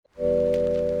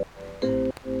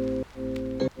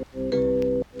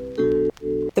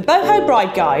The Boho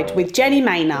Bride Guide with Jenny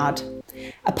Maynard,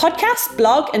 a podcast,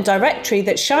 blog and directory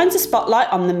that shines a spotlight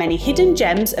on the many hidden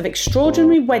gems of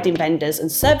extraordinary wedding vendors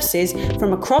and services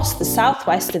from across the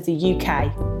southwest of the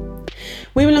UK.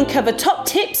 We will uncover top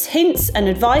tips, hints and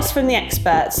advice from the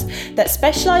experts that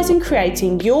specialise in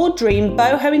creating your dream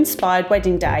boho-inspired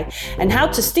wedding day and how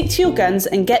to stick to your guns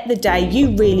and get the day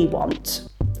you really want.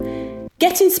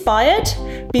 Get inspired,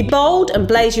 be bold and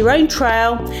blaze your own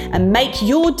trail and make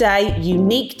your day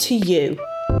unique to you.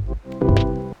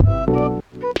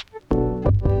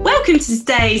 Welcome to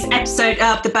today's episode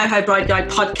of the Boho Bride Guide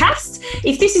podcast.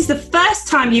 If this is the first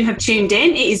time you have tuned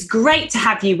in, it is great to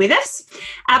have you with us.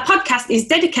 Our podcast is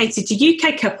dedicated to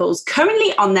UK couples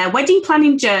currently on their wedding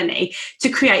planning journey to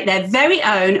create their very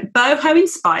own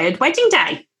boho-inspired wedding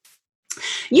day.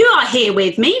 You are here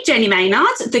with me, Jenny Maynard,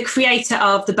 the creator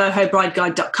of the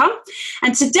bohobrideguide.com.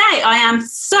 And today I am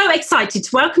so excited to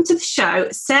welcome to the show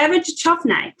Sara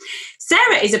Duchovnay.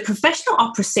 Sara is a professional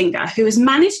opera singer who has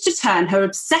managed to turn her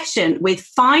obsession with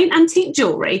fine antique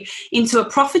jewellery into a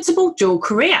profitable jewel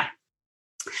career.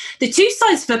 The two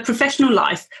sides of her professional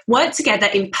life work together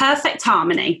in perfect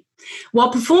harmony.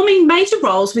 While performing major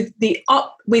roles with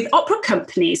opera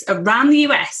companies around the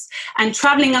US and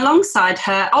travelling alongside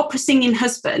her opera singing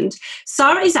husband,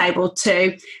 Sara is able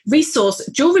to resource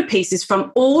jewellery pieces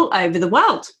from all over the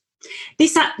world.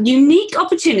 This unique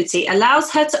opportunity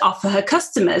allows her to offer her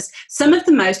customers some of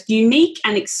the most unique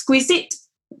and exquisite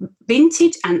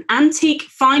vintage and antique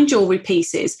fine jewellery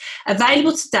pieces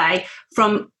available today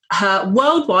from her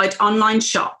worldwide online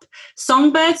shop,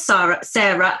 Songbird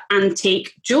Sara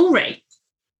Antique Jewellery.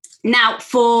 Now,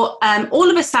 for all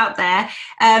of us out there,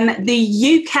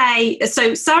 the UK,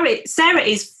 so Sara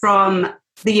is from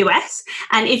the US,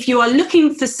 and if you are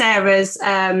looking for Sara's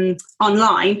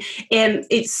online,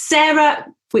 it's Sara,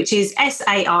 which is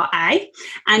S-A-R-A,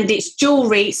 and it's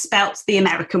jewellery spelt the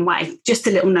American way. Just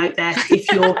a little note there if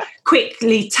you're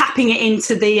quickly tapping it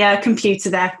into the computer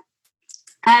there.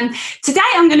 Today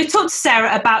I'm going to talk to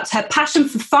Sara about her passion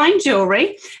for fine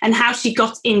jewellery and how she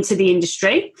got into the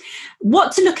industry,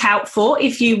 what to look out for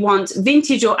if you want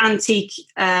vintage or antique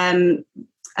an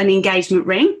engagement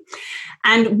ring,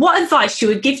 and what advice she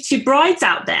would give to brides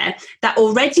out there that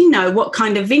already know what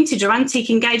kind of vintage or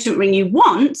antique engagement ring you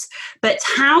want, but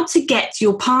how to get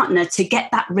your partner to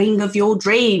get that ring of your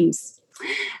dreams.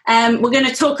 We're going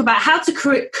to talk about how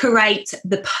to curate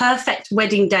the perfect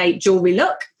wedding day jewellery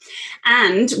look.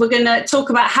 And we're going to talk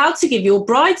about how to give your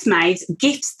bridesmaids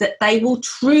gifts that they will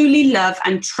truly love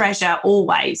and treasure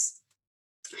always.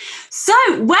 So,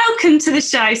 welcome to the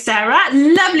show, Sara.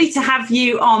 Lovely to have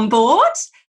you on board.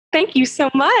 Thank you so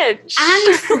much.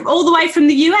 And all the way from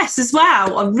the US as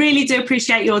well. I really do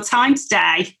appreciate your time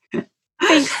today.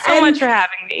 Thanks so much for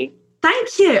having me.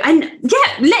 Thank you. And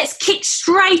yeah, let's kick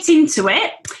straight into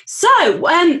it. So,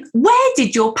 where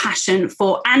did your passion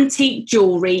for antique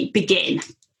jewellery begin?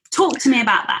 Talk to me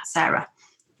about that, Sara.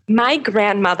 My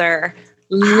grandmother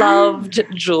loved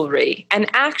jewelry, and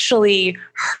actually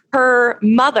her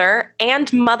mother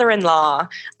and mother-in-law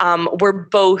were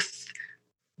both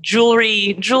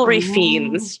jewelry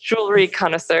fiends, jewelry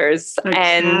connoisseurs. Okay.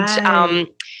 And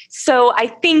so I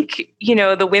think,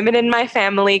 the women in my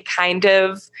family kind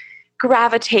of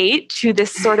gravitate to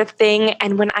this sort of thing.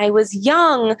 And when I was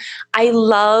young, I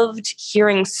loved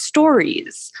hearing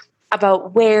stories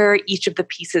about where each of the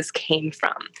pieces came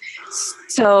from.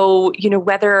 So,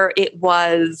 whether it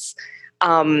was,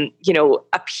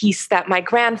 a piece that my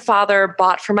grandfather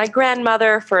bought for my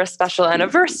grandmother for a special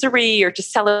anniversary or to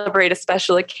celebrate a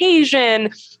special occasion,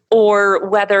 or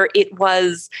whether it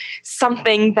was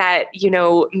something that,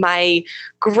 my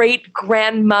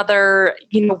great-grandmother,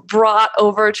 brought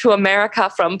over to America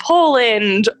from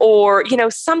Poland, or,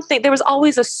 something, there was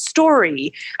always a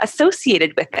story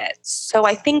associated with it. So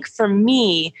I think for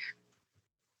me,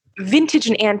 vintage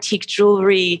and antique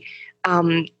jewelry,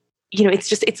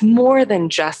 it's more than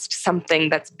just something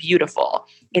that's beautiful.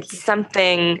 It's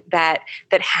something that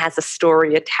has a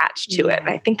story attached to it. And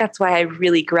I think that's why I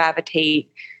really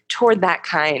gravitate toward that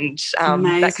kind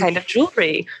of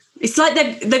jewelry. It's like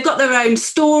they've got their own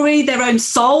story, their own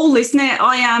soul, isn't it?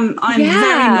 I'm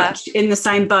very much in the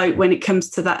same boat when it comes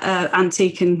to that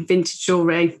antique and vintage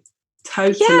jewelry.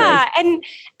 Totally. Yeah, and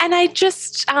I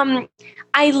just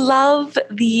I love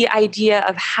the idea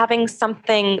of having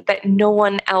something that no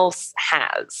one else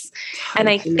has. Totally. And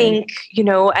I think,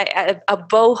 a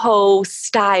boho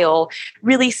style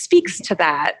really speaks to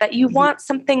that you want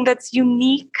something that's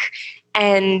unique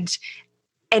and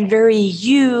and very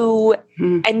you,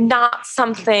 and not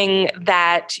something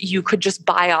that you could just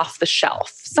buy off the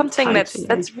shelf. Something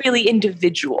that's really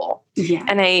individual. Yeah.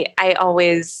 And I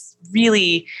always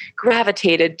really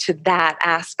gravitated to that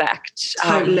aspect.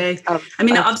 Totally.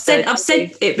 I've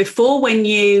said it before when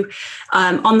you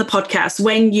on the podcast,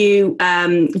 when you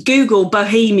Google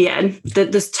bohemian,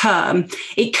 this term,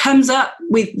 it comes up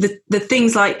with the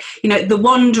things like, the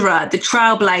wanderer, the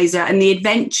trailblazer, and the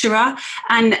adventurer.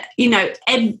 And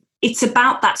it's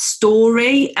about that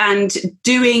story and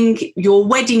doing your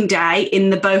wedding day in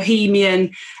the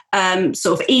bohemian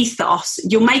sort of ethos.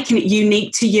 You're making it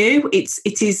unique to you. It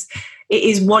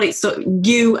is what it's sort of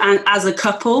you and as a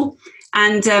couple,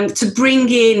 and to bring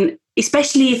in,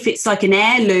 especially if it's like an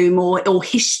heirloom or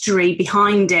history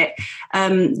behind it,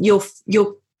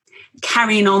 you're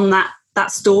carrying on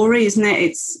that story, isn't it?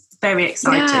 It's very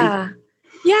exciting.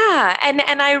 Yeah.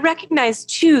 And I recognize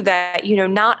too that,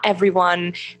 not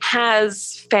everyone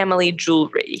has family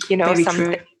jewelry,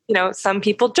 some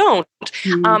people don't.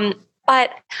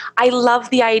 But I love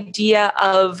the idea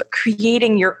of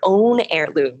creating your own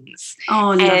heirlooms.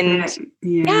 Oh, and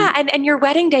and your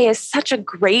wedding day is such a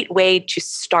great way to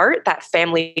start that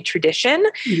family tradition,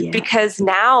 because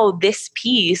now this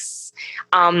piece,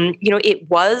 it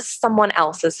was someone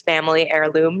else's family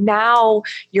heirloom. Now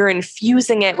you're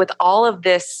infusing it with all of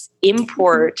this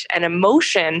import and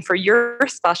emotion for your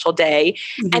special day.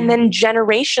 And then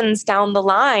generations down the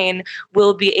line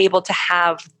will be able to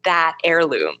have that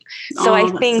heirloom. So I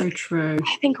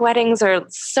think weddings are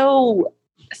so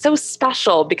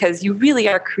special, because you really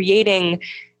are creating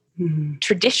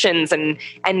traditions and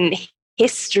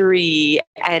history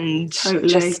and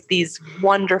just these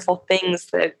wonderful things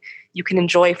that you can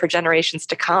enjoy for generations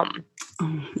to come.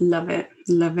 Oh, love it.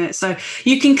 So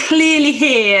you can clearly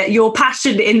hear your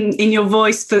passion in your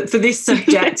voice for this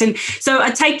subject. And so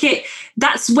I take it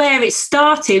that's where it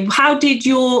started. How did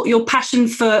your passion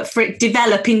for it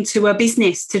develop into a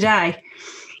business today?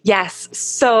 Yes.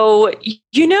 So,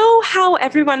 you know how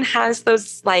everyone has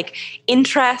those like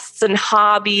interests and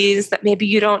hobbies that maybe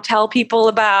you don't tell people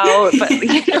about, but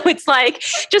it's like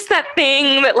just that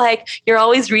thing that like you're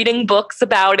always reading books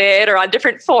about it or on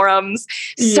different forums.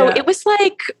 So it was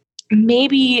like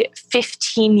maybe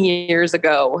 15 years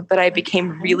ago that I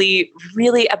became really,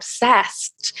 really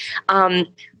obsessed.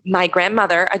 My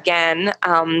grandmother, again,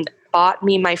 bought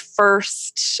me my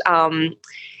first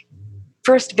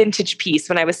vintage piece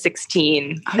when I was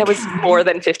 16. Okay. That was more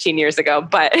than 15 years ago,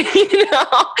 but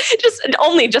just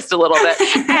a little bit.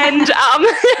 And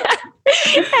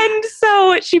and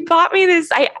so she bought me this.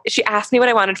 She asked me what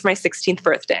I wanted for my 16th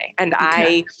birthday, and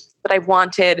I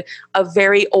wanted a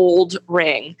very old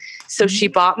ring. So she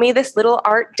bought me this little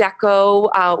Art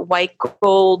Deco white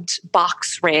gold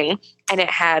box ring, and it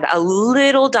had a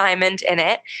little diamond in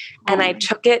it. And I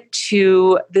took it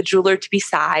to the jeweler to be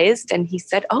sized, and he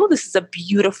said, "Oh, this is a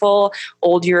beautiful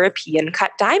old European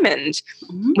cut diamond,"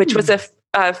 which was a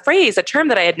term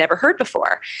that I had never heard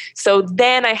before. So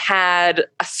then I had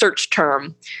a search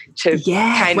term to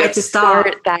kind of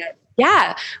start that.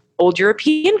 Yeah. Old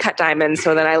European cut diamonds.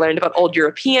 So then I learned about old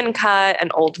European cut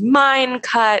and old mine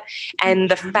cut, and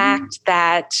the fact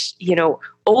that,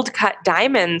 old cut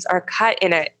diamonds are cut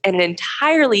in an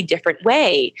entirely different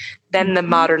way than the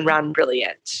modern round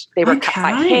brilliant. They were cut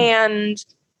by hand.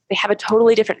 They have a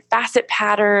totally different facet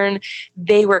pattern.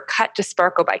 They were cut to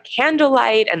sparkle by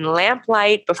candlelight and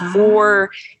lamplight before,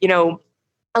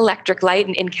 electric light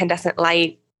and incandescent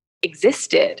light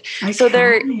existed. Okay. So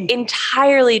they're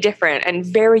entirely different and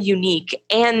very unique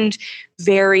and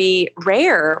very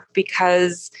rare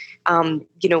because,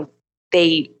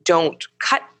 they don't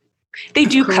cut. They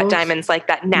do cut diamonds like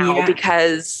that now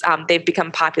because they've become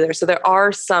popular. So there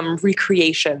are some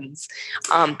recreations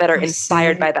that are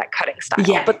inspired by that cutting style.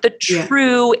 Yeah. But the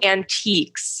true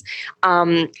antiques,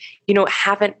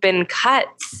 haven't been cut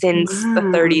since the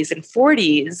 30s and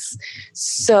 40s.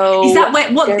 So is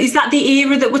that is that the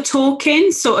era that we're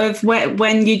talking? Sort of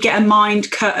when you get a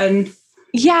mined cut and.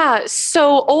 Yeah,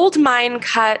 so old mine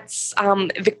cuts,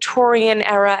 Victorian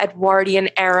era, Edwardian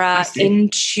era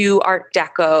into Art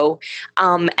Deco.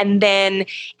 And then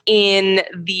in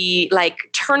the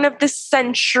turn of the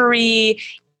century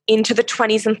into the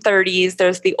 20s and 30s,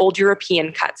 there's the old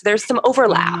European cuts. There's some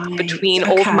overlap between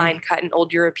old mine cut and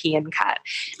old European cut.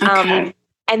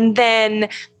 And then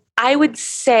I would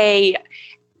say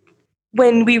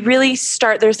when we really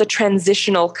start, there's a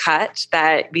transitional cut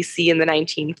that we see in the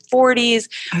 1940s,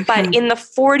 but in the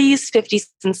 40s, 50s,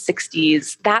 and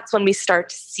 60s, that's when we start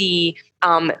to see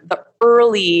the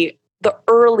early the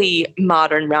early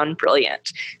modern round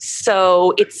brilliant.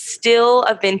 So it's still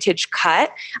a vintage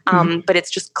cut, but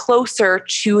it's just closer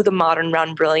to the modern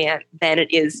round brilliant than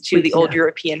it is to the old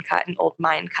European cut and old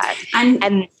mine cut.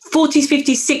 And 40s, 50s,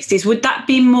 60s, would that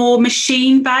be more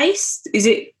machine based? Is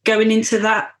it going into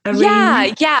that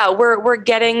arena? Yeah, we're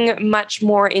getting much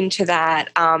more into that.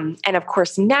 And of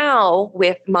course, now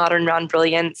with modern round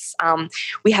brilliance,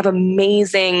 we have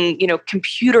amazing,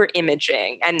 computer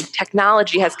imaging, and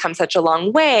technology has come such a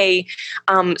long way,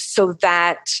 so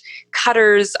that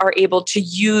cutters are able to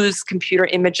use computer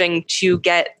imaging to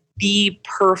get the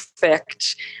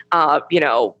perfect,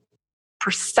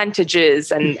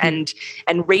 percentages and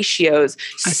ratios.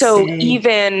 So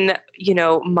even,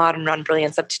 modern round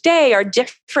brilliants of today are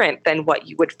different than what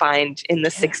you would find in the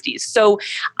 60s. So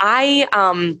I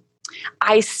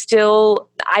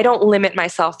don't limit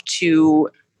myself to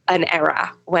an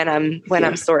era when I'm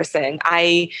sourcing.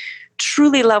 I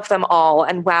truly love them all.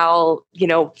 And while,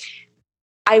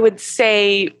 I would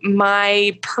say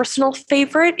my personal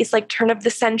favorite is like turn of the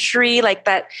century, like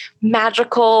that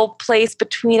magical place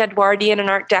between Edwardian and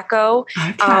Art Deco.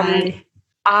 Okay.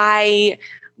 I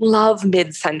love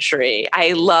mid-century.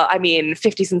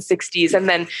 50s and 60s, and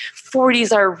then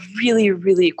 40s are really,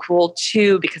 really cool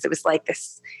too, because it was like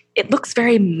this, it looks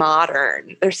very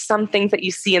modern. There's some things that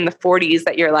you see in the 40s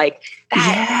that you're like,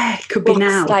 that could be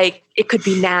now. Like it could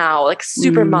be now, like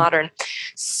super modern.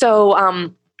 So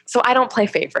I don't play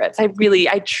favorites.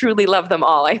 I truly love them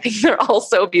all. I think they're all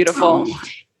so beautiful.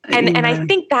 And I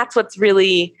think that's what's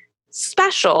really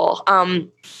special,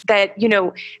 that,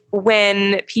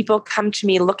 when people come to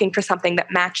me looking for something that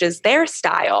matches their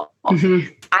style,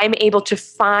 I'm able to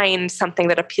find something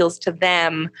that appeals to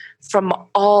them from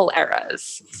all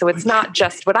eras. So it's not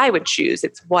just what I would choose.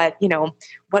 It's what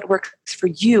works for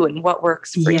you and what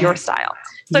works for your style.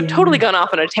 So I've totally gone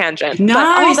off on a tangent. No,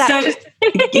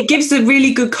 it gives a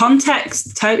really good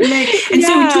context, totally. And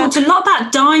so we talked a lot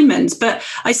about diamonds, but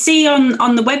I see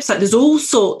on the website there's all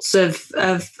sorts of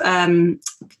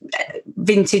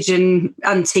vintage and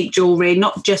antique jewellery,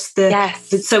 not just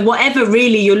so whatever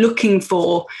really you're looking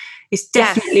for, it's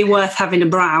definitely worth having a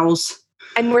browse.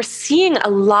 And we're seeing a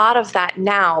lot of that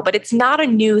now, but it's not a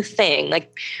new thing.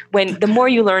 Like the more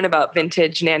you learn about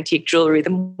vintage and antique jewelry,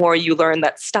 the more you learn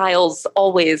that styles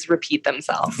always repeat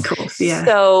themselves. Of course, yeah.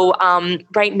 So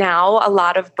right now, a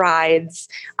lot of brides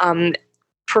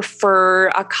prefer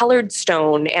a colored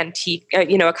stone antique,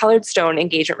 a colored stone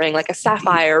engagement ring, like a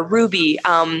sapphire, ruby.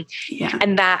 And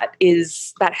that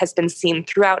has been seen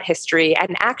throughout history.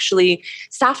 And actually,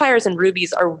 sapphires and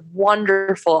rubies are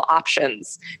wonderful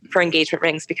options for engagement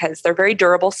rings because they're very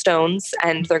durable stones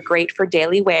and they're great for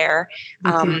daily wear.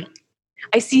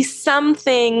 I see some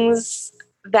things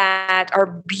that are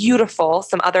beautiful,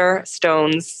 some other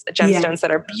stones, gemstones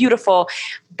that are beautiful,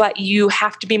 but you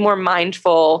have to be more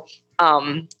mindful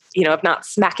of not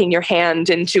smacking your hand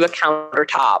into a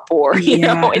countertop or,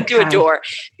 into a door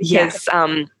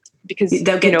because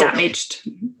they'll get damaged.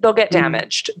 They'll get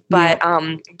damaged. But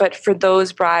for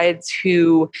those brides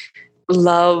who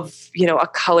love, a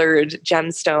colored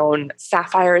gemstone,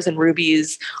 sapphires and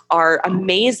rubies are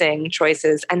amazing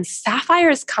choices. And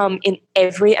sapphires come in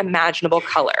every imaginable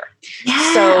color.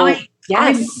 Yeah.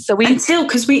 So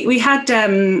because we had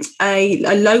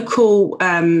a local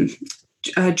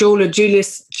jeweler,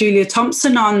 Julia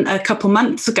Thompson, on a couple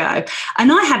months ago,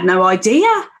 and I had no idea,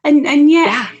 and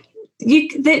yet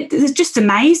it's just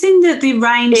amazing that the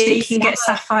range that you can get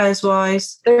sapphires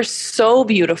wise. They're so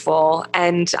beautiful,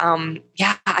 and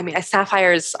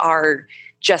sapphires are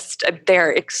just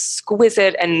they're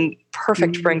exquisite and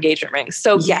perfect for engagement rings.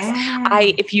 So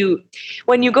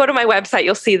when you go to my website,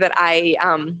 you'll see that I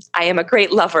am a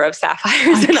great lover of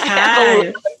sapphires, and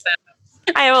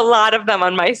I have a lot of them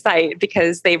on my site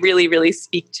because they really, really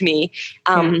speak to me.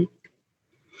 And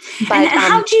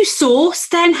how do you source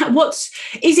then?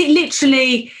 Is it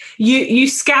literally you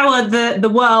scour the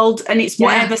world and it's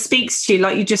whatever speaks to you,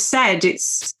 like you just said?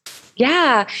 It's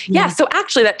So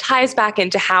actually that ties back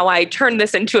into how I turned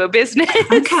this into a business.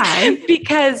 Okay.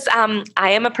 Because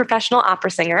I am a professional opera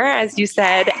singer, as you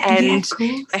said, and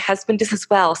my husband is as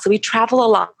well. So we travel a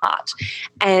lot.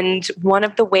 And one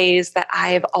of the ways that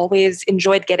I've always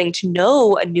enjoyed getting to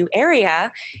know a new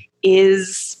area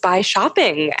is by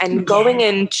shopping and going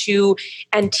into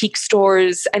antique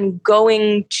stores and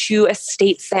going to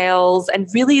estate sales and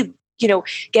really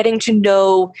getting to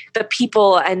know the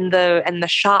people and the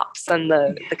shops and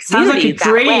the community. Sounds like a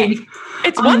dream.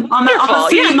 It's wonderful. I'm a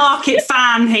flea market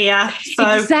fan here. So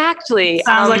exactly.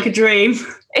 Sounds like a dream.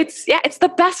 It's the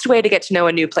best way to get to know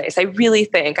a new place. I really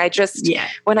think.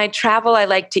 When I travel, I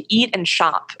like to eat and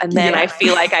shop, and then I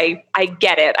feel like I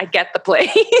get it. I get the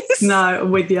place. No,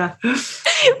 I'm with you.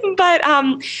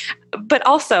 But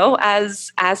also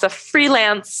as a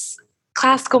freelance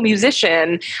classical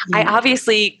musician, I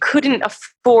obviously couldn't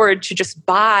afford to just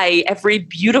buy every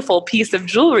beautiful piece of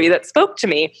jewelry that spoke to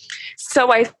me. So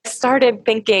I started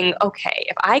thinking, okay,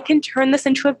 if I can turn this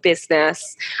into a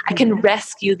business, I can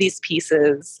rescue these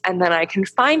pieces, and then I can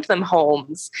find them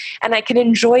homes, and I can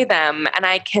enjoy them, and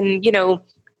I can,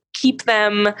 keep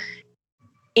them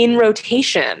in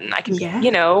rotation. I can,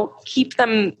 keep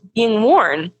them being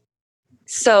worn.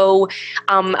 So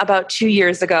about 2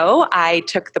 years ago, I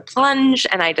took the plunge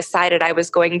and I decided I was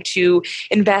going to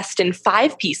invest in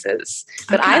 5 pieces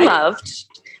that I loved.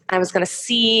 I was going to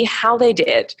see how they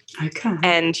did. Okay.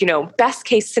 And, best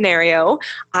case scenario,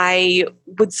 I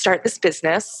would start this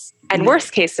business. And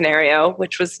worst case scenario,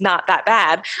 which was not that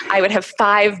bad, I would have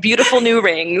 5 beautiful new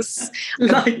rings.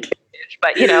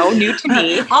 But, new to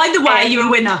me. Either way, you're a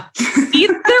winner.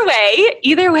 either way,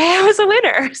 I was a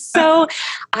winner. So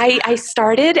I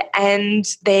started, and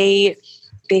they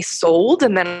sold,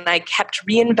 and then I kept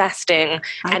reinvesting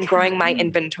and growing my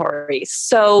inventory.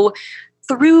 So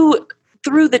through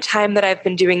the time that I've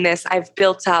been doing this, I've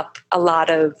built up a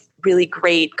lot of really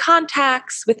great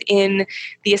contacts within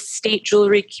the estate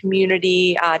jewelry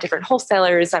community, different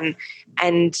wholesalers and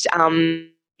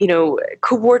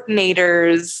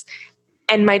coordinators.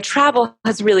 And my travel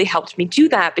has really helped me do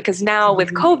that, because now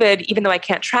with COVID, even though I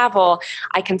can't travel,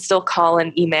 I can still call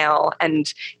and email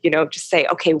and, just say,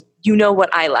 okay, what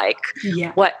I like.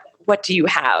 Yeah. What do you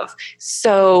have?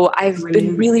 So I've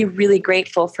been really, really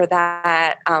grateful for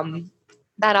that,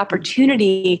 that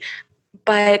opportunity.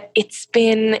 But it's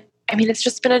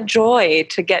just been a joy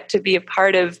to get to be a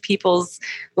part of people's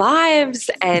lives.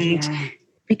 And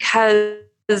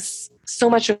because so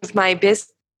much of my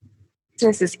business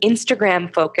is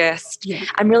Instagram focused,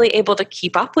 I'm really able to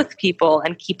keep up with people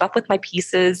and keep up with my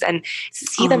pieces and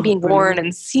see them being worn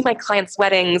and see my clients'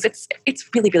 weddings. It's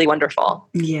really, really wonderful.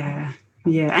 Yeah.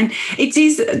 Yeah. And it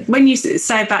is, when you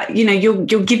say about, you're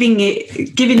giving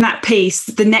that piece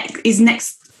the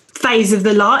next phase of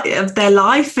their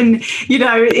life, and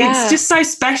it's just so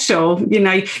special. You're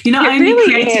not only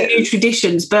creating new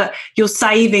traditions, but you're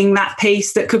saving that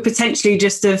piece that could potentially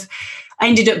just have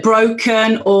ended up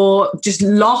broken or just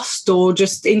lost or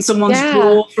just in someone's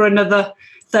drawer for another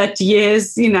 30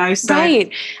 years, So.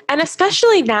 Right. And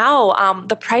especially now,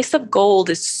 the price of gold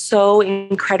is so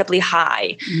incredibly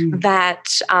high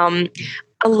that a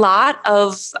lot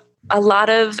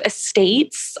of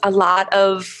estates, a lot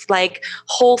of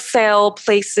wholesale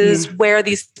places where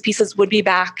these pieces would be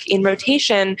back in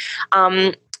rotation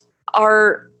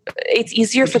it's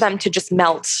easier for them to just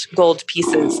melt gold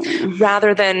pieces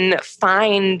rather than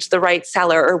find the right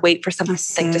seller or wait for something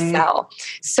to sell.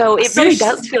 So it really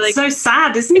does feel like so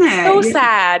sad, isn't it? So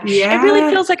sad. Yeah. It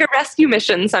really feels like a rescue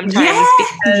mission sometimes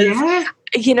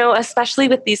because especially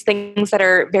with these things that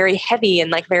are very heavy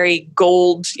and very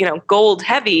gold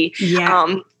heavy.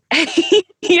 Yeah.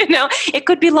 It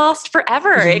could be lost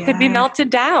forever. Yeah. It could be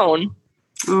melted down.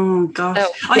 Oh gosh!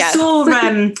 I saw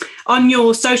on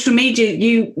your social media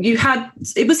you had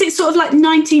it sort of like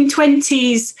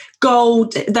 1920s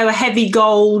gold. They were heavy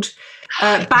gold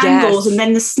bangles, and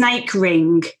then the snake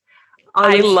ring.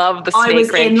 I love the snake ring. I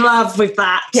was in love with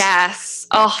that. Yes.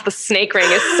 Oh, the snake ring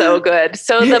is so good.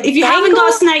 So if you haven't got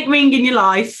a snake ring in your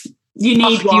life, you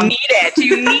need one. You need it.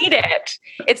 You need it.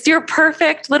 It's your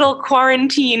perfect little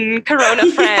quarantine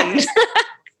Corona friend.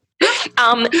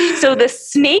 So the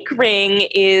snake ring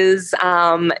is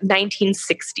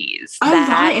 1960s.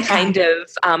 Kind of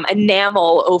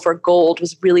enamel over gold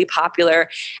was really popular.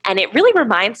 And it really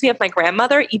reminds me of my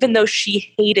grandmother, even though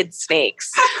she hated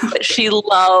snakes. But she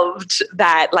loved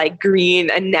that green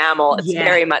enamel. It's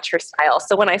very much her style.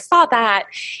 So when I saw that,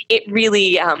 it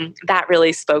really, that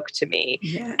really spoke to me.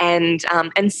 Yeah. And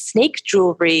snake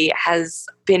jewelry has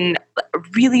been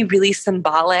really, really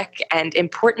symbolic and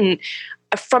important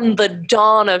from the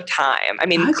dawn of time. I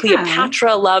mean,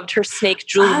 Cleopatra loved her snake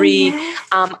jewelry.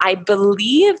 I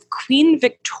believe Queen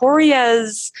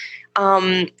Victoria's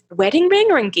wedding ring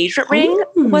or engagement ring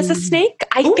was a snake.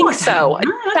 I think so.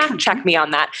 Fact check me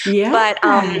on that.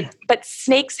 Yeah. But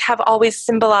snakes have always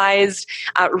symbolized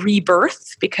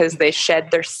rebirth because they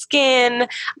shed their skin,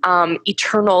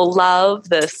 eternal love.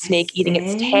 The snake eating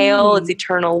its tail is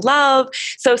eternal love.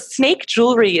 So snake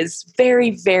jewelry is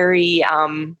very, very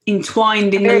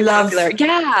entwined in very the love. popular.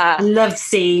 Yeah, love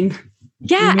scene.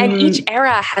 Yeah, and each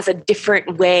era has a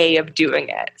different way of doing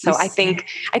it. So I think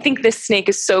this snake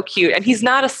is so cute, and he's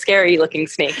not a scary looking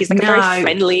snake. He's like a very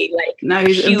friendly,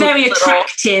 he's very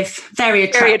attractive, very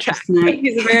attractive snake.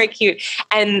 He's very cute,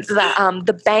 and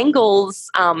the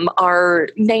bangles are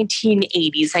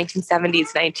 1980s,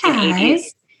 1970s,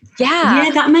 1980s. Yeah,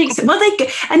 that makes it. Well,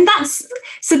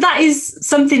 that is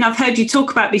something I've heard you talk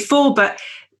about before, but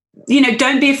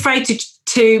don't be afraid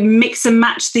to mix and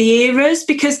match the eras,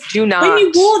 because when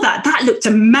you wore that looked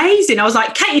amazing. I was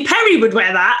like, Katy Perry would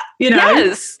wear that,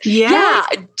 Yes. Yeah.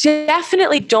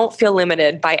 Definitely don't feel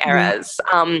limited by eras.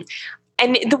 And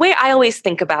the way I always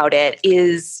think about it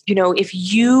is, if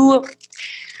you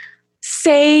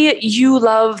say you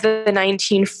love the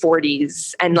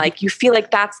 1940s and you feel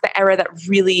like that's the era that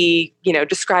really,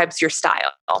 describes your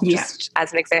style, just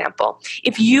as an example.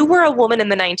 If you were a woman in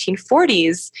the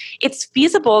 1940s, it's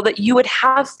feasible that you would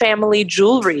have family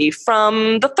jewelry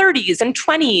from the 30s and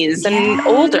 20s and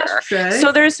older.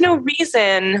 So there's no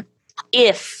reason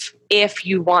if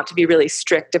you want to be really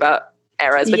strict about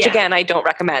eras, which again, I don't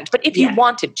recommend. But if you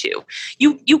wanted to,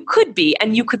 you could be,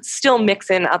 and you could still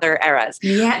mix in other eras.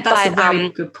 Yeah, that's a very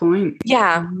good point.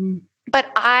 Yeah.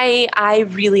 But I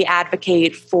really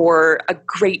advocate for a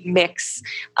great mix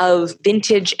of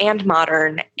vintage and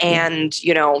modern and,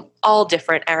 all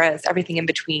different eras, everything in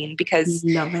between, because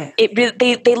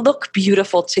they look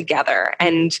beautiful together.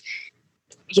 And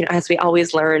as we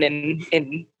always learn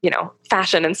in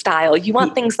fashion and style, you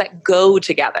want things that go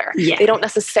together. Yeah. You don't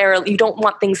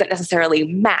want things that necessarily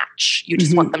match. You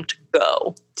just want them to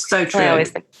go. So true. I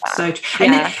always think that. So true.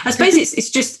 And then, I suppose it's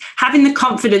just having the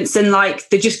confidence and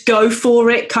the just go for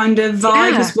it kind of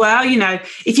vibe as well.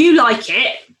 If you like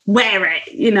it, wear it,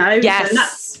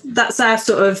 Yes. And that's our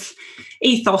sort of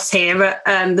ethos here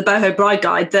at the Boho Bride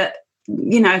Guide, that,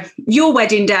 your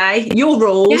wedding day, your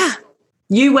rules. Yeah.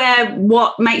 You wear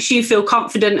what makes you feel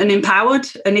confident and empowered.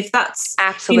 And if that's,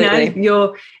 absolutely,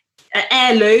 your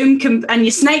heirloom and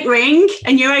your snake ring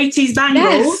and your 80s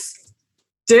bangles,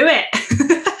 do it.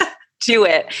 Do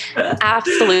it.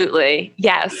 Absolutely.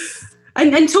 Yes.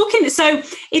 And talking, so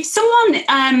if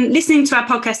someone listening to our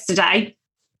podcast today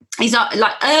is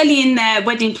early in their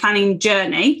wedding planning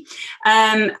journey,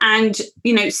 and,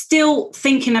 still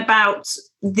thinking about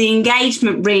the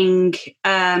engagement ring,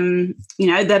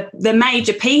 the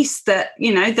major piece that,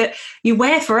 that you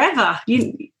wear forever,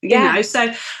 you know.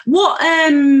 So what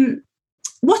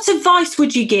advice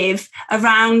would you give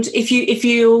around if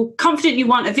you're confident you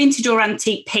want a vintage or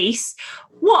antique piece,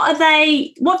 what have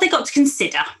they got to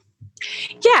consider?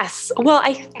 Yes. Well,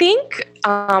 I think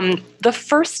the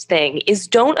first thing is,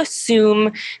 don't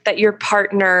assume that your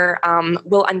partner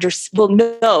will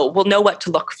know what to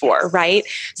look for, right?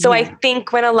 So I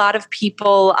think when a lot of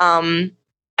people,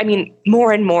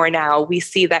 more and more now, we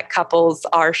see that couples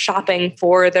are shopping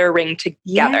for their ring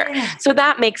together. Yeah. So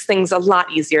that makes things a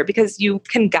lot easier because you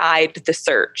can guide the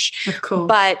search. Of course.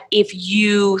 But if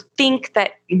you think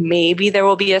that maybe there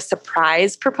will be a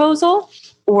surprise proposal,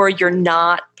 or you're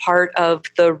not part of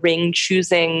the ring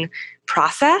choosing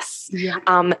process,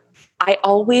 I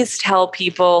always tell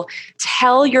people,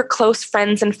 tell your close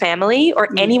friends and family, or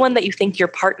anyone that you think your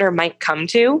partner might come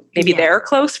to, maybe their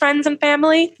close friends and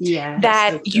family,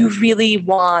 that you really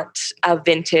want a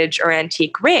vintage or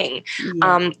antique ring,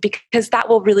 because that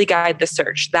will really guide the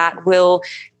search. That will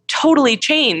totally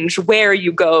change where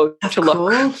you go to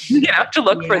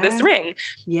look for this ring.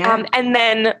 Yeah. And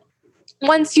then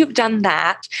once you've done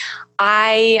that,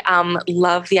 I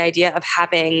love the idea of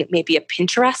having maybe a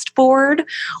Pinterest board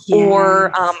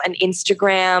or an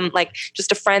Instagram,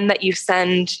 just a friend that you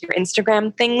send your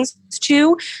Instagram things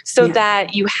to, so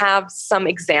that you have some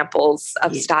examples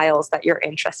of styles that you're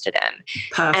interested in.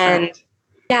 Perfect.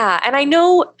 And I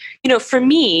know, for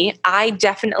me, I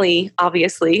definitely,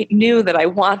 obviously, knew that I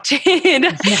wanted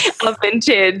a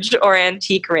vintage or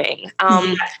antique ring.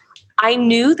 I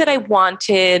knew that I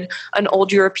wanted an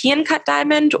old European cut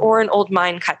diamond or an old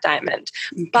mine cut diamond,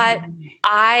 but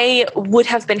I would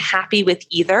have been happy with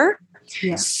either.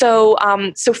 Yeah. So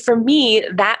for me,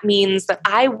 that means that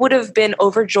I would have been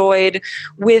overjoyed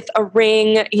with a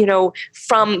ring,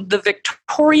 from the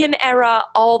Victorian era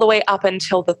all the way up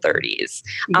until the 30s.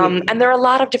 And there are a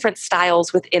lot of different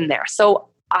styles within there. So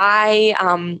I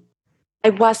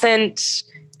wasn't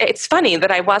it's funny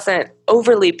that I wasn't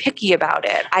overly picky about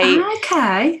it.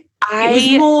 Okay. It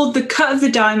was more the cut of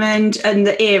the diamond and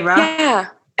the era. Yeah.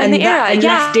 And the era.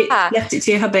 Left it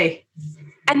to your hubby.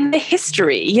 And the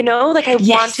history, like I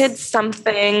wanted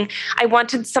something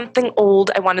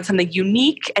old. I wanted something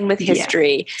unique and with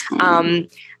history.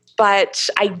 But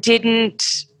I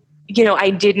didn't,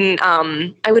 I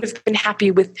would have been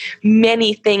happy with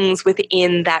many things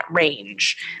within that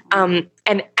range.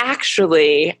 And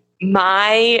actually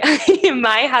my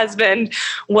husband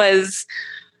was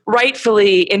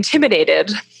rightfully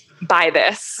intimidated by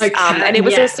this. And it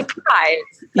was a surprise.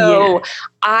 So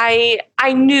I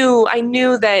knew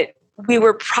that we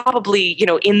were probably,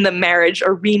 in the marriage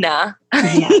arena,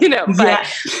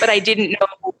 but I didn't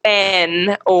know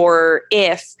when or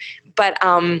if, but,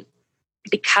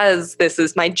 because this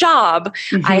is my job,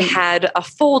 I had a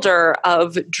folder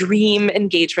of dream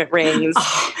engagement rings.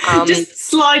 Just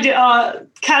slide it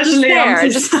casually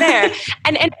just there.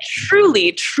 And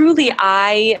truly,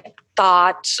 I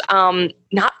thought,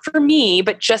 not for me,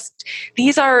 but just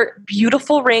these are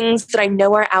beautiful rings that I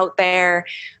know are out there.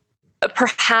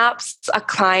 Perhaps a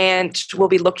client will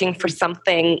be looking for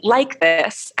something like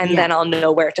this, and then I'll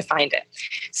know where to find it.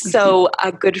 So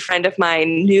a good friend of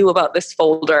mine knew about this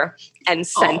folder and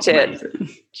sent it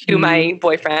to my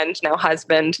boyfriend, now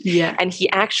husband. And he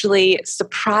actually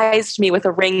surprised me with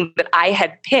a ring that I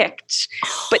had picked,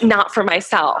 but not for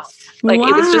myself. It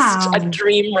was just a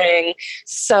dream ring.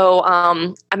 So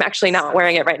I'm actually not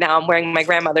wearing it right now. I'm wearing my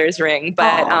grandmother's ring.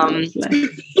 But to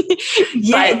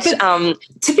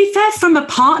be fair, from a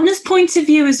partner's point of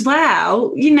view as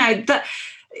well, that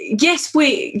yes,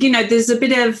 there's a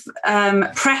bit of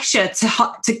pressure to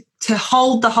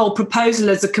hold the whole proposal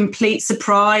as a complete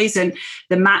surprise, and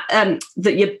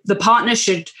the partner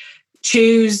should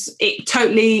choose it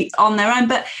totally on their own.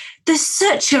 But there's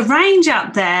such a range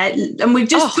out there, and we've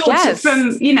just talked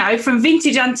from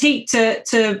vintage antique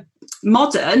to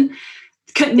modern,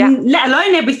 let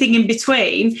alone everything in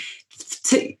between.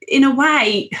 In a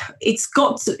way, it's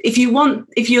got to, if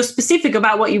you're specific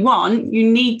about what you want, you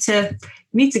need to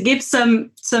give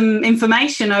some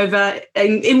information over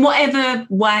in whatever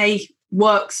way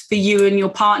works for you and your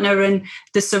partner and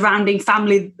the surrounding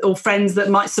family or friends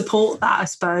that might support that, I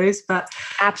suppose. But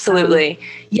absolutely.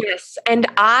 Yes. And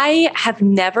I have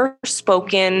never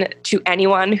spoken to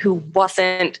anyone who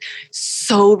wasn't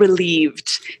so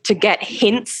relieved to get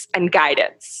hints and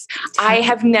guidance. I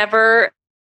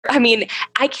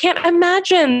can't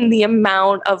imagine the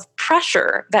amount of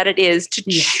pressure that it is to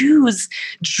choose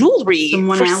jewelry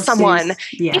for someone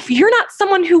if you're not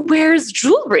someone who wears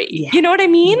jewelry. You know what I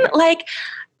mean?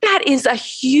 That is a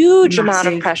huge amount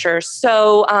of pressure.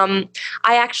 So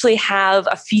I actually have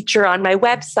a feature on my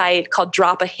website called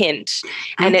Drop a Hint,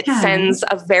 and it sends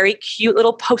a very cute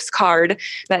little postcard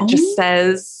that just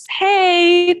says,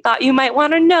 hey, thought you might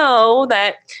want to know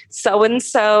that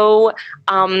so-and-so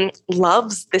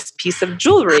loves this piece of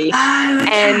jewelry.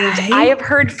 And I have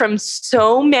heard from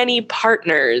so many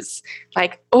partners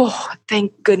oh,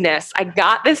 thank goodness. I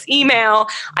got this email.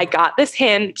 I got this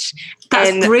hint.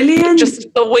 That's brilliant.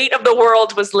 Just the weight of the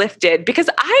world was lifted because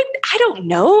I don't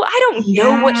know. I don't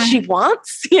know what she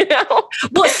wants,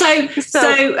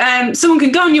 So someone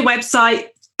can go on your website,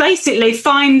 basically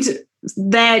find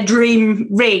their dream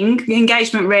ring,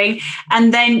 engagement ring,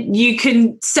 and then you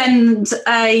can send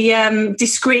a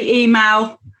discreet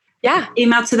email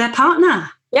to their partner.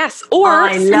 Yes,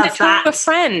 or send it to a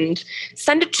friend,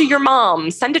 send it to your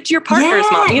mom, send it to your partner's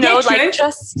mom,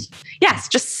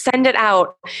 just send it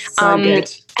out.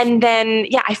 Good. And then,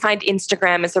 I find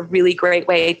Instagram is a really great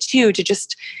way too, to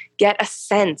just get a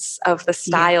sense of the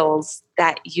styles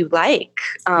that you like.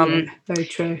 Very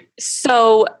true.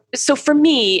 So for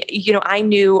me, I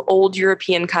knew old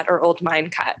European cut or old mine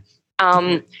cut.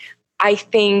 I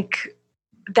think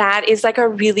that is a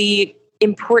really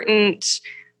important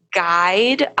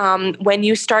guide when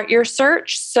you start your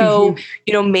search. So,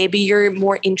 maybe you're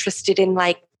more interested in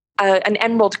an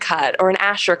emerald cut or an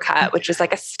Asher cut, which is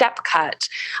a step cut,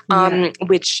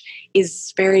 which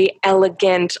is very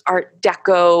elegant Art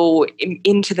Deco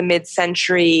into the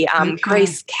mid-century,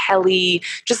 Grace Kelly,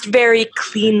 just very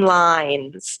clean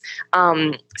lines,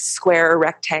 square or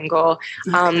rectangle.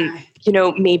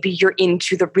 Maybe you're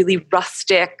into the really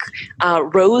rustic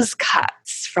rose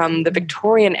cuts from the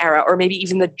Victorian era, or maybe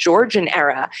even the Georgian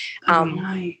era.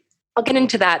 I'll get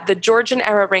into that. The Georgian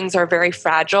era rings are very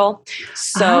fragile.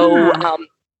 So,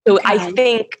 I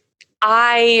think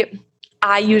I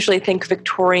usually think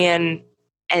Victorian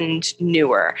and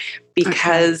newer,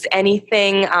 because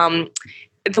anything,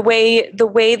 the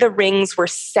way the rings were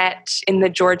set in the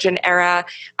Georgian era,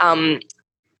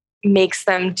 makes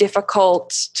them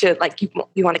difficult to, like, you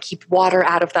want to keep water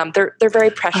out of them. They're very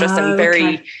precious and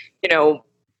very,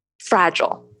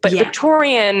 fragile. But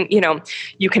Victorian,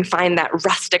 you can find that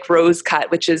rustic rose cut,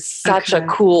 which is such a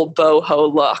cool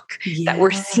boho look that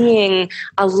we're seeing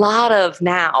a lot of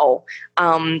now.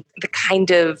 The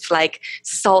kind of like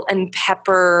salt and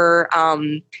pepper,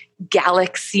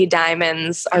 galaxy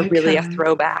diamonds are really a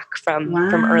throwback from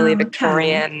early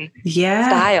Victorian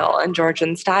style and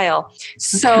Georgian style.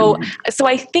 So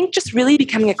I think just really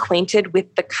becoming acquainted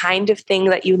with the kind of thing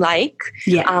that you like,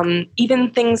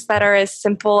 even things that are as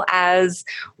simple as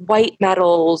white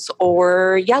metals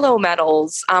or yellow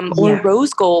metals, or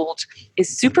rose gold is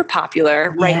super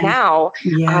popular right now.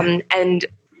 And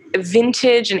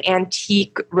vintage and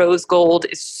antique rose gold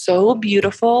is so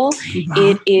beautiful.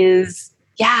 It is.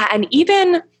 Yeah, and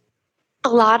even a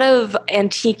lot of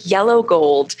antique yellow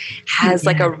gold has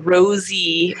like a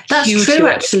rosy hue true, to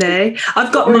it. Actually.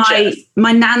 I've got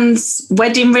my nan's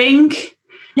wedding ring.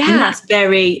 Yeah. And that's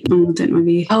very, I don't know if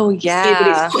you see,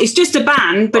 but it's just a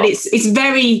band, but it's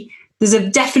very, there's a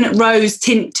definite rose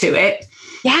tint to it.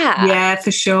 Yeah. Yeah,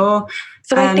 for sure.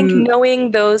 So I think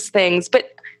knowing those things,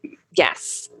 but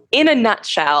yes, in a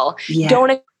nutshell,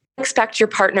 don't expect your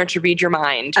partner to read your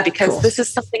mind, because this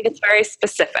is something that's very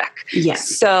specific.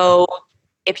 So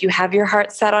if you have your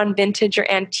heart set on vintage or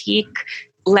antique,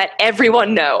 let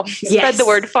everyone know. Spread the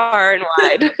word far and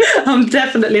wide. I'm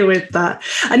definitely with that.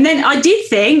 And then I did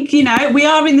think, we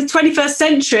are in the 21st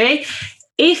century.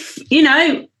 If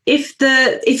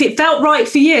it felt right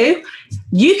for you,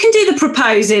 you can do the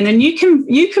proposing, and you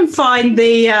can find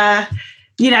the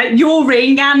your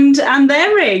ring and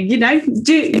their ring, change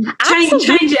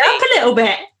it up a little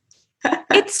bit.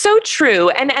 It's so true.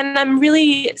 And I'm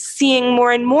really seeing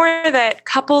more and more that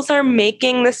couples are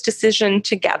making this decision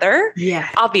together. Yeah.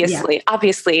 Obviously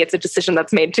it's a decision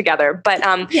that's made together, but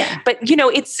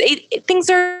things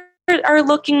are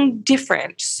looking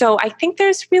different. So I think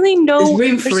there's really no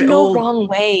wrong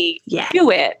way to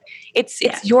do it. It's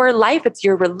your life, it's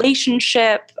your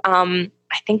relationship.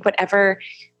 I think whatever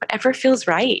feels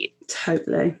right.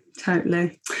 Totally.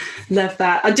 Love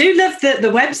that. I do love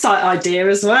the website idea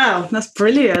as well. That's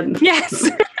brilliant. Yes.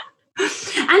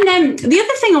 And then the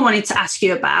other thing I wanted to ask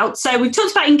you about, so we've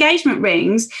talked about engagement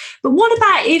rings, but what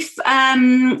about if a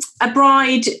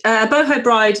boho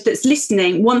bride that's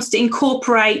listening wants to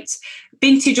incorporate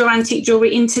vintage or antique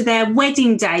jewellery into their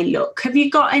wedding day look? Have you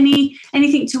got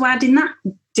anything to add in that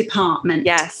department?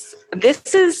 Yes.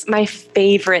 This is my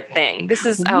favorite thing. This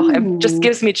is, it just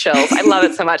gives me chills. I love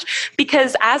it so much,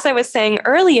 because as I was saying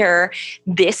earlier,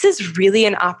 this is really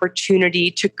an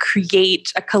opportunity to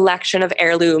create a collection of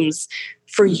heirlooms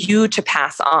for you to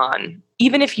pass on.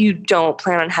 Even if you don't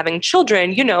plan on having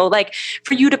children, like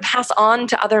for you to pass on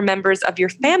to other members of your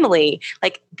family.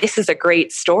 Like, this is a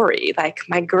great story. Like,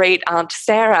 my great aunt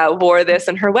Sarah wore this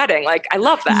in her wedding. Like, I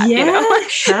love that,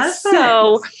 Perfect.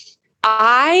 So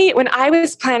when I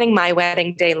was planning my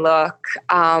wedding day look,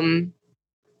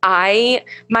 my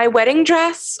wedding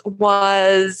dress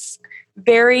was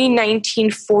very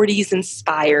 1940s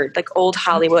inspired, like old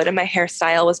Hollywood, and my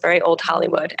hairstyle was very old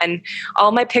Hollywood. And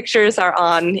all my pictures are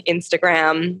on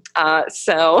Instagram,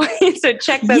 so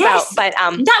check those out. But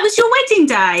that was your wedding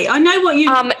day. I know what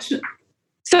you.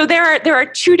 So there are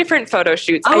two different photo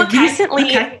shoots.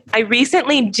 I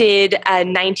recently did a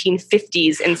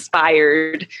 1950s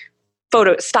inspired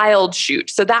photo styled shoot.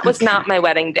 So that was not my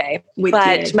wedding day,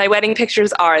 but my wedding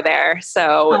pictures are there.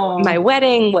 So my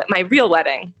real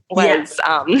wedding was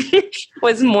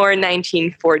was more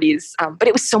 1940s. But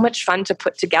it was so much fun to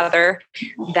put together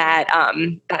that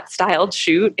styled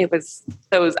shoot.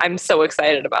 I'm so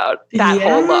excited about that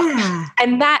whole look.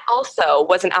 And that also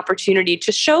was an opportunity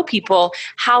to show people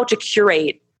how to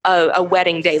curate a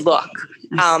wedding day look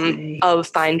of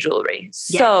fine jewelry.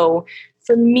 So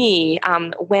for me,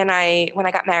 when I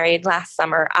got married last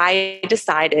summer, I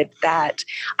decided that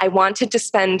I wanted to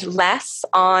spend less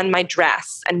on my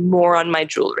dress and more on my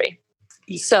jewelry.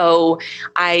 So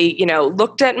I,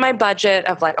 looked at my budget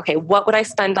of like, okay, what would I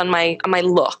spend on my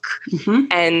look?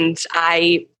 And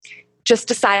I just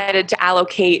decided to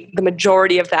allocate the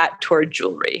majority of that toward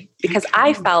jewelry, because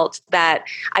I felt that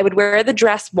I would wear the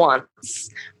dress once,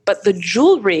 but the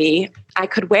jewelry I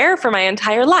could wear for my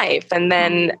entire life. And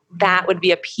then that would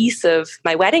be a piece of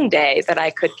my wedding day that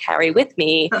I could carry with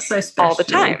me all the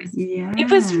time. Yeah.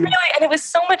 It was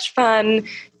so much fun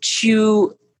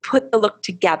to put the look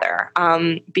together,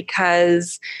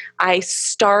 because I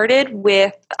started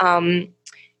with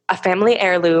a family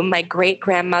heirloom, my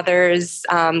great-grandmother's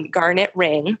garnet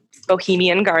ring,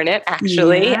 Bohemian garnet,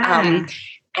 actually.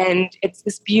 And it's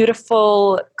this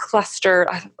beautiful cluster,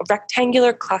 a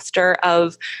rectangular cluster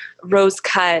of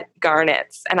rose-cut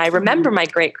garnets. And I remember my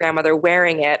great-grandmother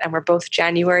wearing it, and we're both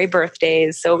January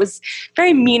birthdays. So it was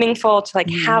very meaningful to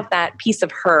have that piece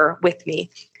of her with me.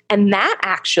 And that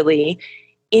actually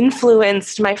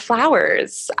influenced my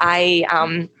flowers.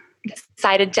 I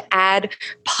decided to add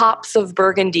pops of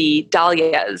burgundy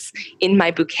dahlias in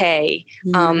my bouquet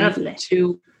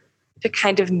to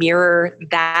kind of mirror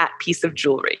that piece of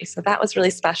jewelry. So that was really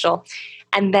special.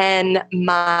 And then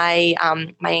my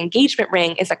engagement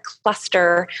ring is a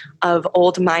cluster of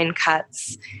old mine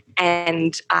cuts,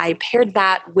 and I paired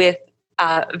that with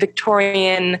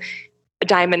Victorian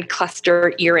diamond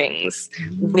cluster earrings,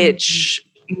 which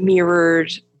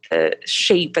mirrored the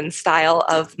shape and style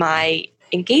of my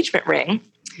engagement ring.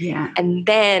 Yeah. And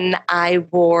then I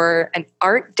wore an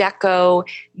Art Deco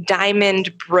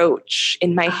diamond brooch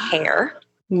in my hair.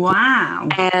 Wow.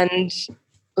 And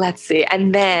let's see,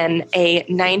 and then a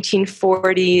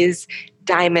 1940s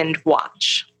diamond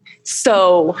watch.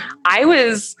 So I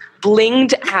was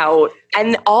blinged out,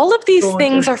 and all of these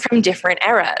things are from different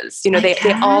eras.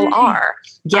 They all are.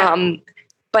 Yeah.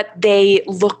 But they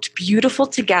looked beautiful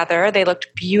together. They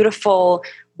looked beautiful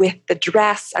with the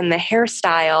dress and the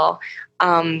hairstyle.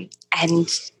 And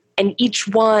each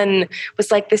one was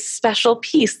like this special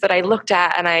piece that I looked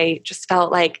at, and I just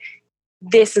felt like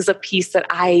this is a piece that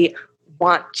I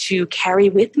want to carry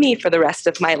with me for the rest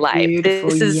of my life. Beautiful,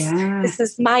 this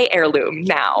is my heirloom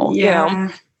now.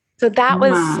 Yeah. So that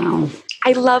was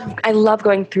I love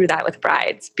going through that with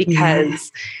brides,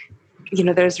 because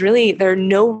there are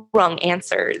no wrong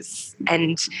answers,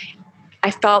 and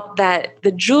I felt that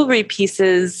the jewelry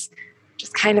pieces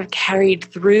just kind of carried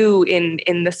through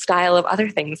in the style of other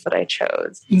things that I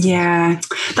chose. Yeah,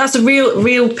 that's a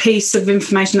real piece of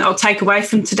information that I'll take away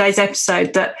from today's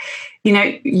episode, that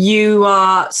you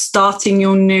are starting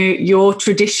your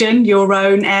tradition, your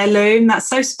own heirloom. That's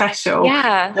so special.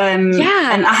 Yeah.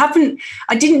 And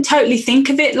I didn't totally think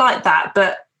of it like that,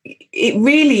 but it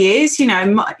really is,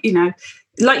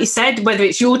 like you said, whether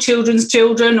it's your children's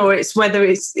children or whether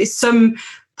it's some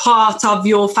part of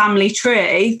your family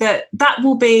tree, that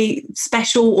will be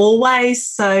special always.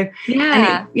 So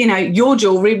your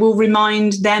jewelry will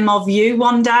remind them of you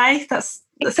one day. That's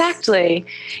exactly.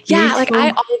 Yeah. Beautiful.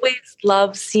 I always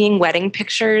love seeing wedding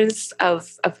pictures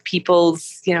of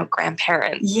people's,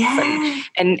 grandparents. Yeah.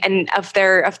 And of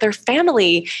their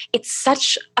family. It's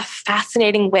such a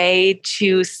fascinating way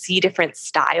to see different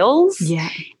styles. Yeah.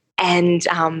 And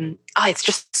it's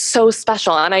just so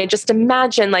special. And I just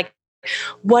imagine,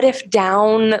 what if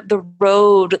down the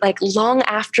road, long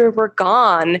after we're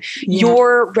gone,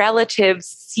 your relatives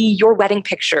see your wedding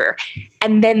picture,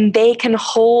 and then they can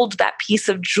hold that piece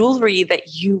of jewelry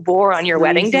that you wore on your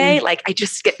wedding day? I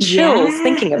just get chills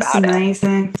thinking about it.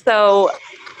 Amazing. So,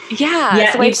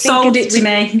 yeah. So you've sold it to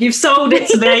me. You've sold it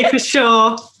to me for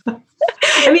sure.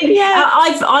 I mean,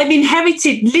 I've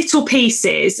inherited little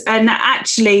pieces, and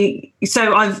actually,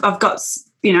 so I've got,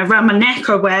 around my neck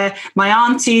I wear my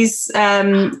auntie's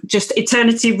just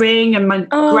eternity ring, and my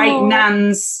great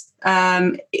nan's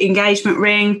engagement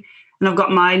ring, and I've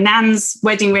got my nan's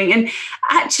wedding ring. And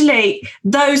actually,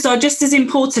 those are just as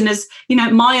important as,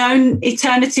 my own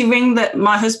eternity ring that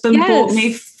my husband bought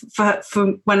me for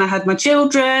when I had my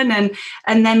children,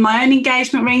 and then my own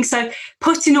engagement ring. So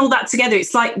putting all that together,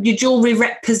 it's like your jewelry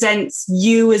represents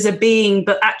you as a being,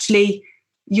 but actually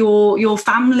your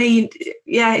family.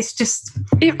 It's just,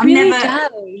 it I've really never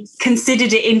does.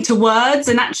 considered it into words,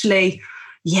 and actually,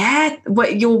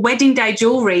 your wedding day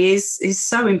jewelry is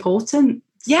so important.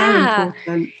 Yeah. So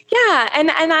important. Yeah.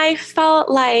 And I felt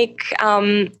like,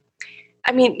 a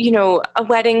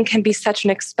wedding can be such an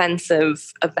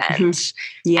expensive event.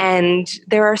 Mm-hmm. Yeah. And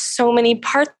there are so many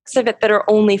parts of it that are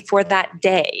only for that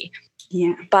day.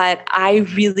 Yeah. But I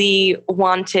really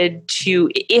wanted to,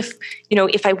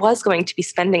 if I was going to be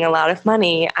spending a lot of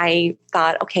money, I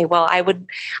thought, okay, well, I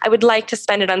would like to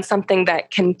spend it on something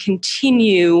that can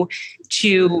continue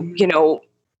to,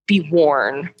 be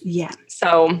worn. Yeah.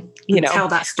 So, tell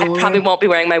that story. I probably won't be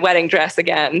wearing my wedding dress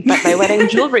again, but my wedding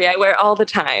jewelry I wear all the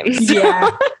time. So. Yeah.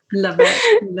 Love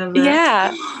it.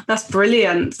 Yeah. That's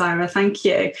brilliant, Sarah. Thank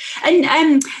you.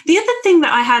 And the other thing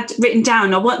that I had written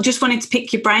down, just wanted to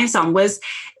pick your brains on, was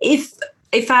if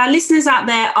our listeners out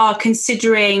there are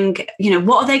considering,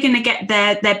 what are they going to get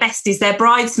their besties, their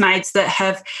bridesmaids that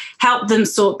have helped them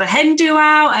sort the hen do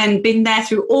out and been there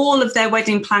through all of their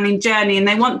wedding planning journey, and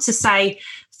they want to say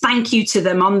thank you to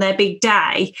them on their big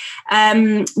day.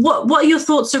 What are your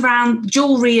thoughts around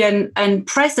jewelry and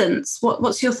presents?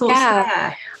 What's your thoughts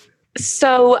there?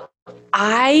 So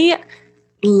I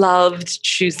loved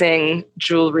choosing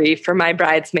jewelry for my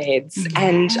bridesmaids.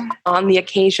 And on the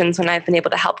occasions when I've been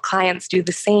able to help clients do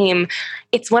the same,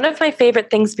 it's one of my favorite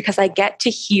things because I get to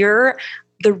hear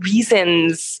the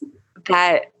reasons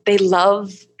that they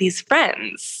love these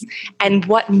friends and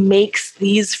what makes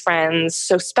these friends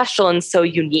so special and so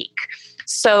unique.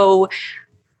 So,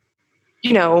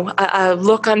 a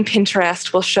look on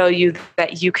Pinterest will show you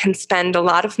that you can spend a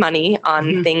lot of money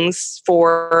on things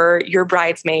for your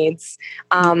bridesmaids.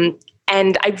 And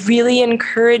I really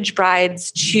encourage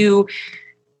brides to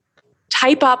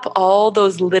type up all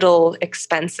those little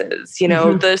expenses, the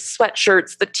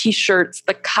sweatshirts, the t-shirts,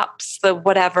 the cups, the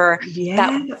whatever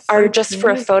that are just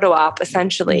for a photo op,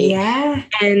 essentially. Yeah.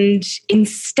 And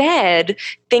instead,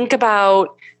 think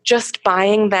about just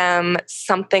buying them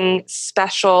something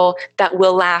special that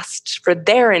will last for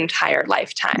their entire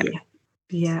lifetime.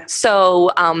 Yeah. So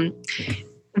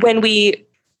when we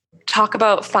talk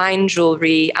about fine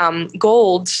jewelry,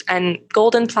 gold and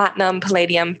platinum,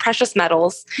 palladium, precious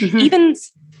metals, even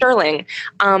sterling,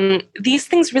 these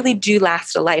things really do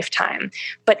last a lifetime.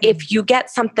 But if you get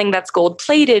something that's gold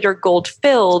plated or gold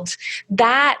filled,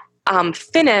 that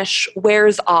finish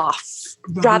wears off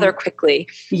rather quickly.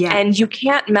 Yeah. And you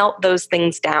can't melt those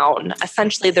things down.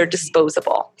 Essentially, they're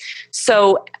disposable.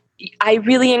 So I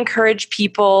really encourage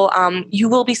people, you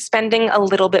will be spending a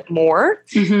little bit more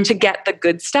to get the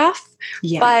good stuff.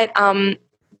 Yeah.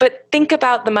 But think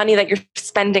about the money that you're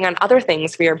spending on other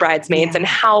things for your bridesmaids and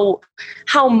how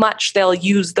much they'll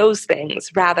use those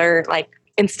things rather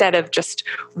instead of just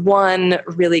one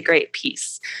really great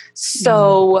piece.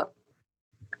 So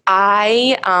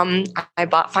I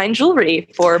bought fine jewelry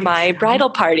for my bridal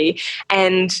party,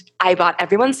 and I bought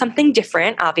everyone something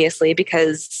different, obviously,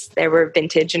 because they were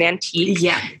vintage and antique.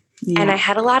 Yeah. And I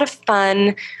had a lot of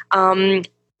fun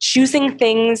choosing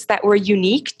things that were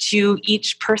unique to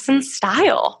each person's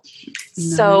style.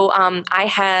 So I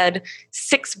had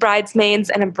 6 bridesmaids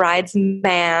and a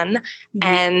bridesman.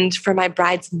 And for my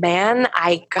bridesman,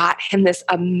 I got him this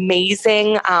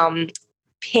amazing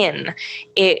pin.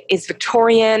 It is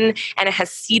Victorian and it has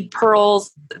seed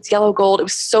pearls. It's yellow gold. It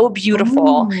was so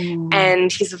beautiful.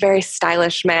 And he's a very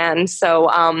stylish man. So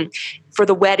for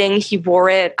the wedding, he wore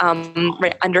it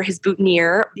right under his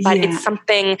boutonniere, but it's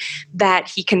something that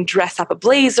he can dress up a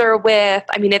blazer with.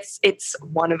 I mean, it's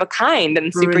one of a kind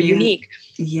and super unique.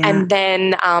 Yeah. And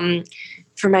then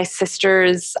for my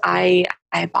sisters, I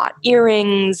bought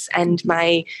earrings, and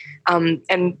my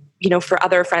for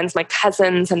other friends, my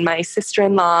cousins and my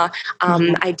sister-in-law,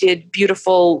 I did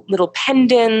beautiful little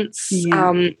pendants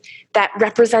that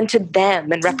represented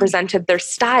them and represented their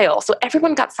style. So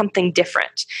everyone got something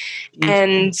different.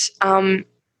 And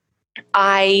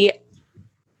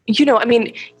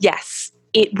yes,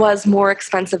 it was more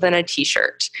expensive than a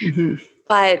t-shirt,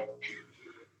 but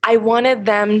I wanted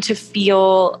them to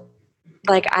feel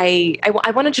like I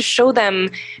wanted to show them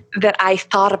that I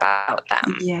thought about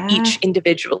them each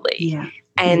individually. Yeah.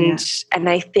 And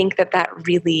I think that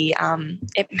really,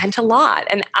 it meant a lot.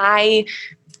 And I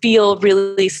feel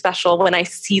really special when I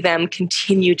see them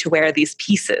continue to wear these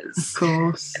pieces. Of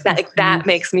course. That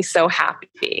makes me so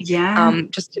happy. Yeah.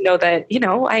 Just to know that,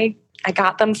 I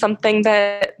got them something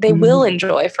that they will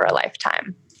enjoy for a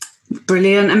lifetime.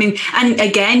 Brilliant. I mean, and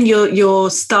again, you're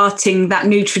starting that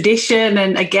new tradition,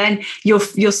 and again,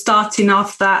 you're starting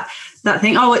off that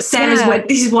thing. Oh, at Sarah's wedding,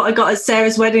 this is what I got at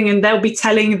Sarah's wedding, and they'll be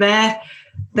telling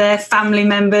their family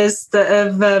members that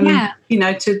have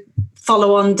to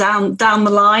follow on down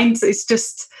the line. So it's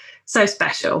just so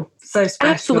special. So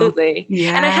special. Absolutely.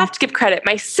 Yeah. And I have to give credit.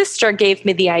 My sister gave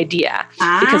me the idea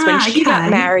because when she got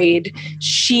married,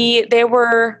 there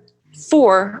were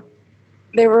four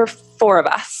of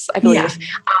us, I believe.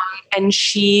 And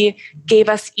she gave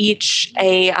us each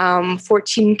a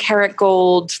 14 karat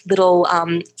gold little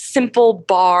simple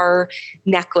bar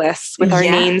necklace with our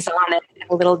names on it and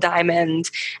a little diamond.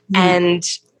 And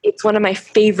it's one of my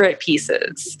favorite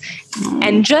pieces.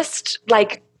 And just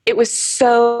it was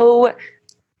so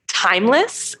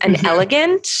timeless and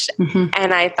elegant.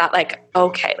 And I thought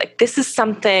okay, this is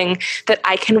something that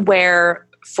I can wear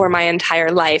for my entire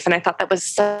life. And I thought that was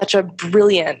such a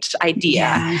brilliant idea.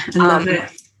 Yeah, I love it.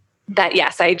 That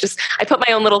I put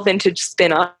my own little vintage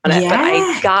spin on it, but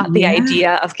I got the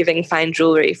idea of giving fine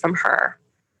jewelry from her.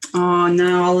 Oh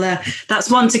no,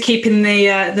 that's one to keep in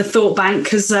the thought bank,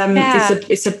 because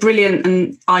it's a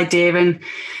brilliant idea. And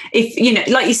if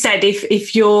like you said,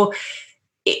 if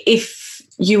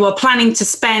you are planning to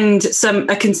spend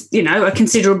a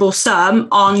considerable sum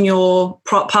on your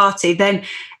party, then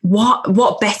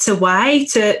what better way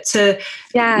to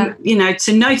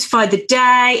notify the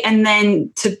day, and then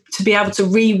to be able to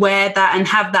rewear that and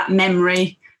have that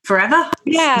memory forever.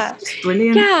 It's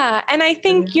brilliant. Yeah. And I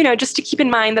think, just to keep in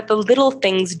mind that the little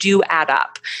things do add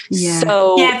up. Yeah.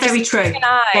 So very true.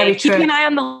 Keeping an eye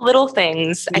on the little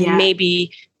things and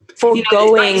maybe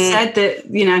foregoing. Like you said,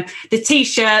 the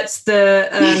T-shirts,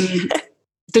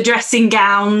 the dressing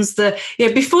gowns,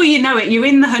 before you know it, you're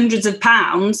in the hundreds of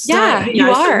pounds. Yeah, you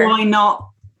are. So why not,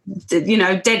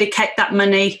 dedicate that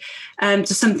money to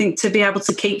something to be able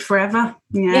to keep forever?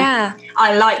 Yeah.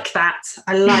 I like that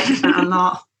a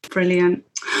lot. Brilliant.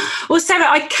 Well, Sarah,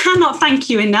 I cannot thank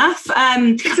you enough.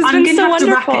 I'm going to have to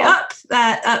wrap it up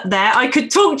there. I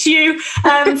could talk to you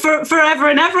for forever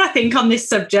and ever, I think, on this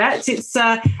subject. It's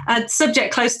a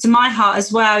subject close to my heart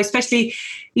as well, especially,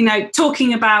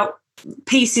 talking about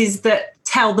pieces that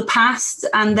tell the past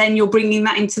and then you're bringing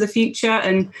that into the future,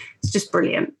 and it's just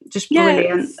brilliant.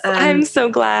 Brilliant. I'm so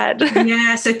glad.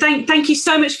 So thank you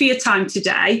so much for your time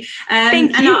today.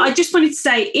 Thank you. And I just wanted to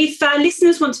say, if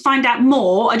listeners want to find out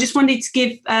more, I just wanted to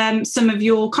give some of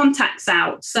your contacts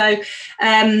out. So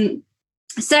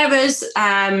Sarah's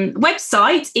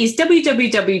website is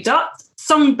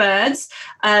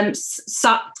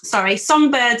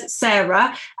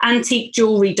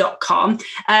songbirdsaraantiquejewellery.com.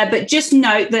 But just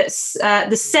note that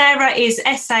the Sarah is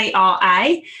Sara,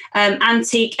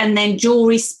 antique, and then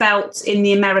jewelry spelt in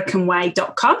the American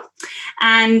way.com.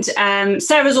 And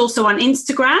Sarah's also on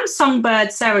Instagram,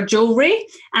 Songbird Sara Jewellery,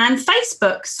 and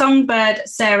Facebook, Songbird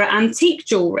Sara Antique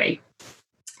Jewellery.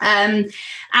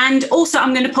 And also,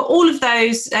 I'm going to put all of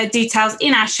those details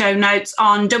in our show notes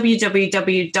on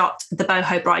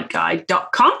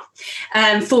www.thebohobrideguide.com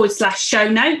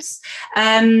 /show notes.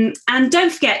 And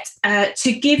don't forget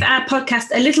to give our podcast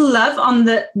a little love on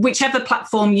whichever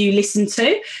platform you listen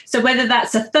to. So whether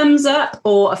that's a thumbs up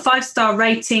or a 5-star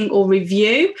rating or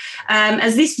review,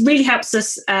 as this really helps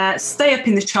us stay up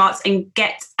in the charts and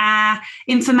get our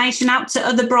information out to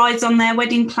other brides on their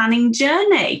wedding planning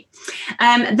journey.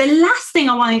 The last thing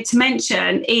I wanted to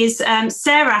mention is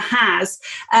Sarah has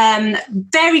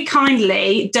very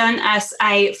kindly done us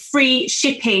a free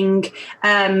shipping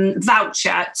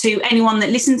voucher to anyone that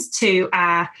listens to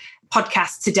our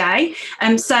podcast today.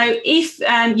 So if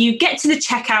you get to the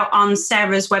checkout on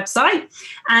Sarah's website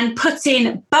and put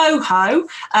in BOHO,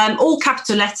 all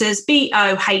capital letters,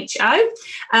 BOHO,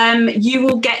 you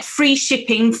will get free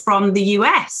shipping from the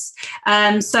US.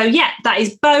 That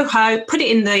is BOHO. Put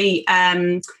it in the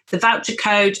voucher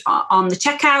code on the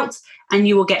checkout and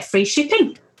you will get free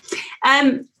shipping.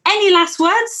 Any last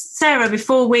words, Sarah,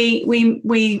 before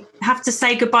we have to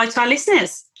say goodbye to our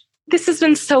listeners? This has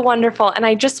been so wonderful. And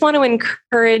I just want to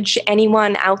encourage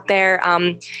anyone out there,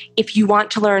 if you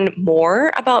want to learn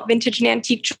more about vintage and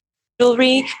antique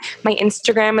jewelry, my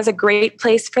Instagram is a great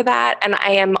place for that. And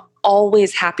I am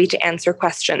always happy to answer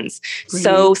questions. Brilliant.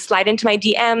 So slide into my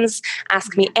DMs,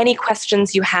 ask me any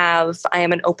questions you have. I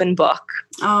am an open book.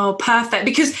 Oh, perfect.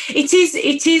 Because it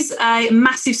is a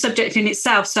massive subject in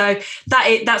itself. So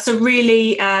that's a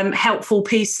really helpful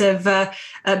piece of a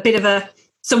bit of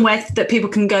somewhere that people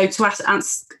can go to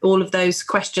ask all of those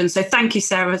questions. So thank you,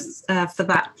 Sarah, for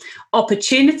that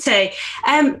opportunity.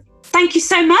 Thank you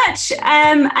so much.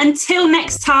 Until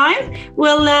next time,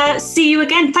 we'll see you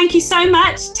again. Thank you so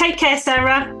much. Take care,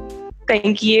 Sarah.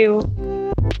 Thank you.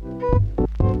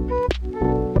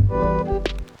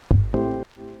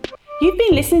 You've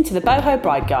been listening to the Boho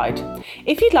Bride Guide.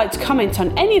 If you'd like to comment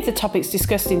on any of the topics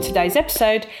discussed in today's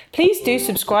episode, please do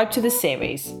subscribe to the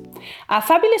series. Our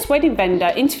fabulous wedding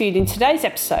vendor interviewed in today's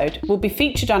episode will be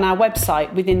featured on our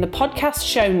website within the podcast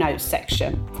show notes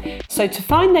section. So to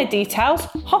find their details,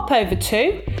 hop over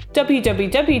to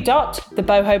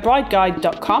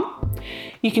www.thebohobrideguide.com.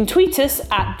 You can tweet us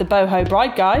at the Boho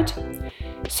Bride Guide,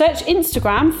 search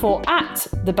Instagram for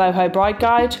 @the Boho Bride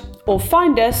Guide, or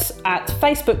find us at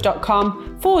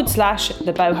facebook.com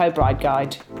 /the Boho Bride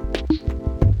Guide.